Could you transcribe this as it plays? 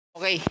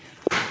Okay,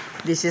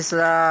 this is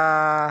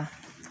the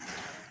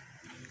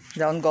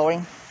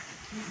ongoing,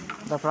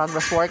 the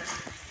progress work.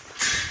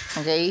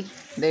 Okay,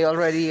 they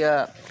already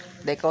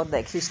take out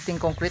the existing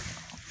concrete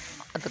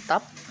at the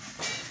top,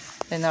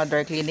 and now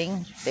they're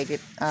cleaning.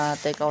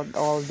 Take out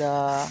all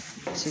the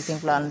existing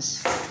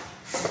plants,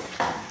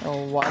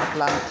 water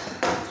plant.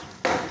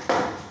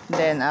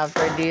 Then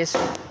after this,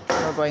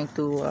 we're going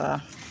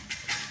to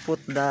put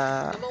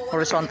the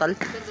horizontal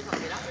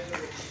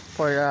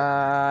for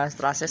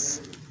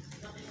trusses.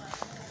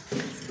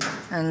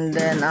 And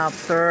then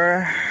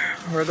after,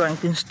 we're going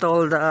to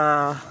install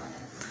the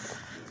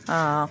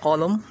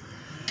column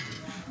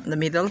in the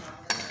middle.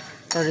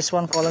 There is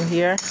one column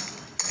here,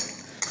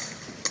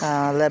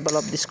 level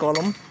up this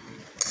column,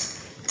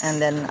 and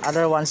then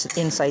other ones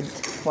inside,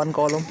 one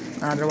column,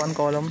 another one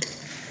column.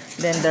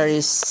 Then there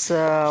is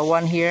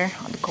one here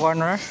on the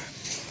corner,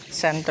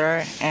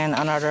 center, and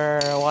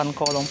another one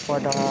column for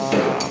the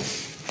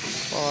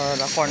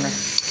corner,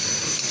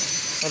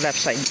 the left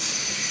side.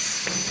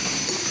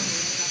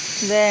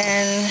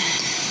 Then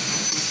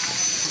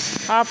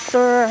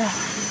after,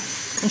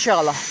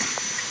 inshallah,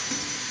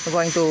 we're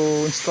going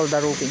to install the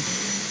roofing.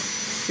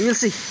 You will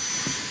see.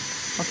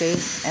 Okay,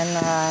 and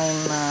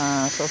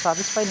I'm so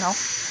satisfied now.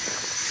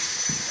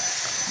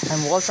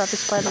 I'm well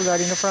satisfied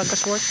regarding the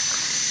progress work,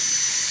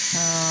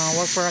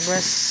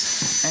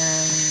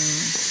 and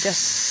just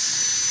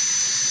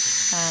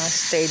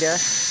stay there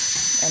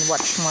and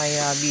watch my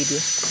video.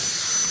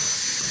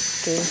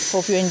 Okay,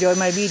 hope you enjoy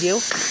my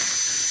video.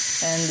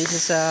 And this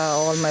is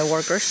all my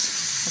workers.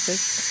 Okay,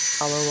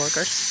 our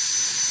workers.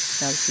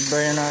 That's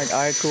Bernard,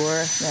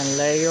 Arthur, and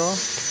Leo.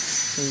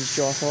 This is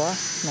Joshua,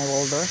 my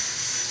welder.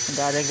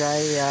 The other guy,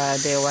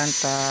 they went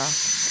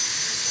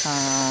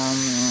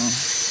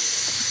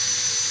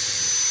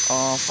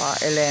of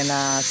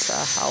Elena's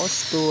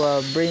house to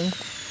bring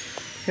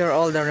here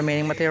all the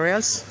remaining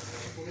materials,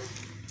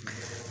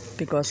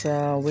 because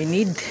we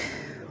need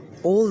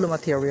all the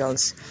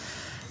materials.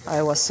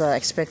 I was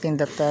expecting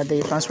that they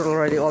transferred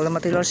already all the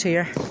materials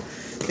here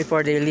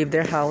before they leave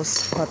their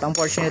house, but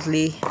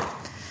unfortunately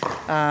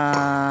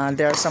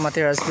there are some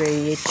materials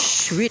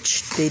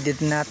which they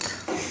did not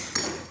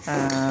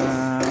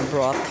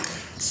brought.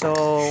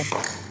 So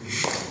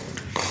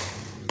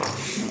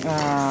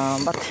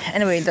but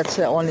anyway, that's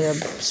only a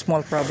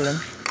small problem.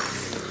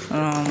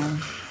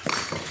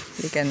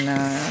 We can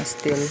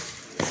still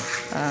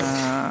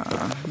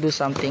do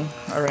something,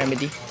 a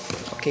remedy.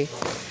 Okay,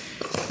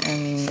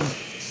 and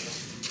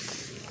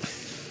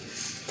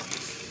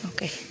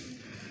okay.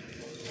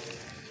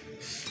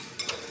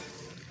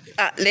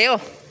 Leo,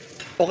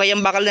 okay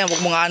yung bakal na yan,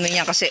 huwag mo nga ano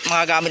yan kasi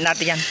magagamit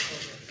natin yan.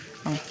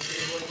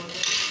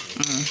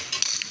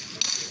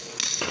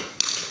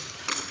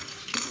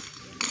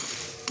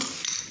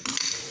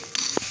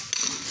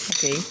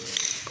 Okay,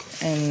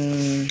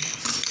 and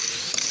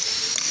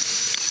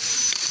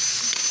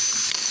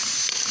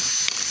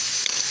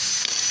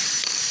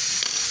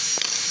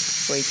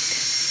wait.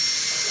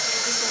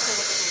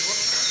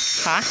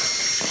 Ha?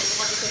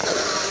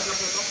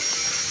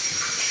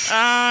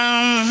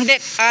 Hindi,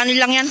 ano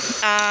lang yan,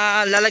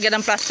 lalagyan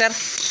ng plaster.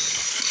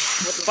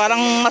 Parang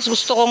mas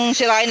gusto kong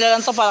sirain na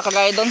lang to para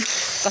kagaya doon,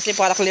 kasi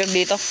para clear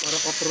dito. Para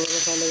kapro na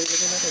sa lagay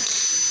ko natin.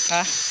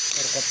 Ha?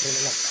 Para kapro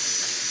na lang.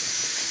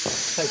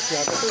 Size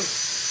yata to.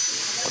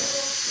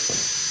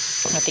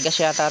 Matigas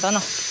yata to,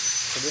 no?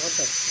 Subukan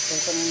to.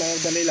 Kung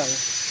madali lang.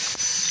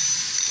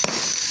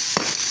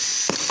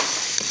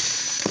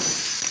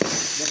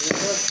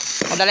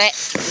 Madali.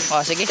 O,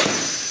 sige.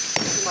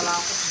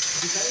 Malapot.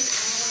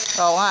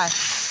 Oo nga eh.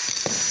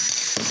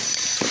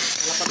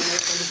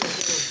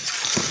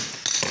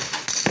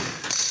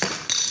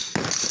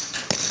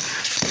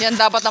 Yan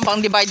dapat ang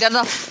pang divider,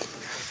 no?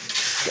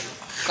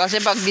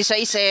 Kasi pag di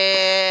 6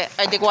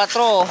 ay di 4,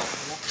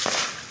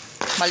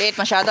 maliit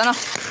masyado, no?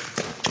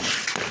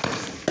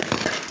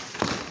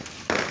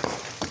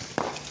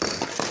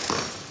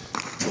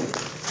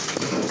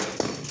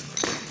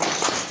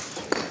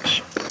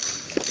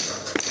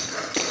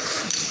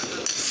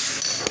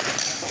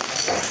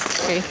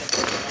 Okay.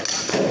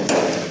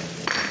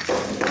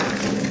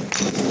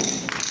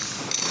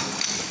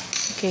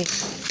 Okay.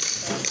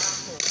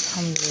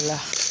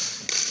 Alhamdulillah.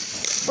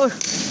 Uy,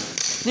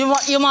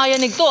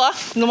 yumayanig to, ah.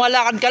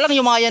 Lumalakad ka lang,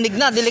 yumayanig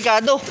na,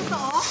 delikado.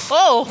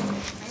 Oo.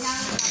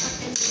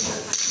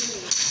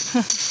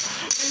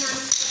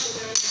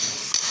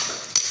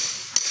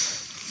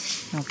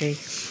 Okay.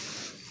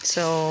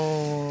 So,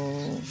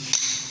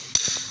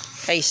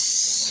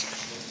 guys,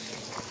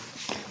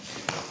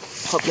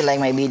 hope you like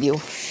my video.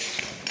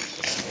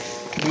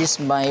 This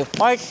is my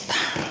part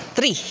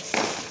 3.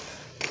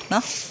 No?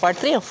 Part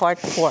 3 or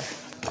part 4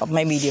 of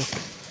my video.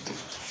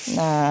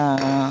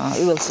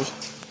 We will see.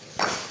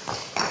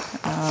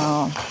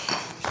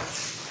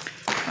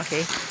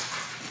 Okay.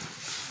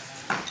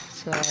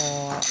 So,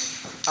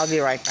 I'll be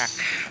right back.